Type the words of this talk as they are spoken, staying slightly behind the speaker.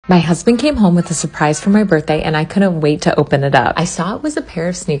My husband came home with a surprise for my birthday and I couldn't wait to open it up. I saw it was a pair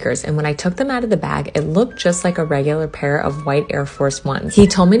of sneakers, and when I took them out of the bag, it looked just like a regular pair of white Air Force Ones. He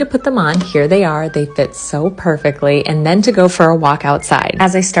told me to put them on. Here they are. They fit so perfectly, and then to go for a walk outside.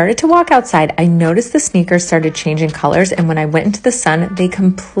 As I started to walk outside, I noticed the sneakers started changing colors, and when I went into the sun, they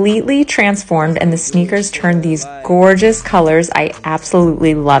completely transformed and the sneakers turned these gorgeous colors. I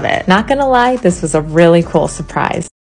absolutely love it. Not gonna lie, this was a really cool surprise.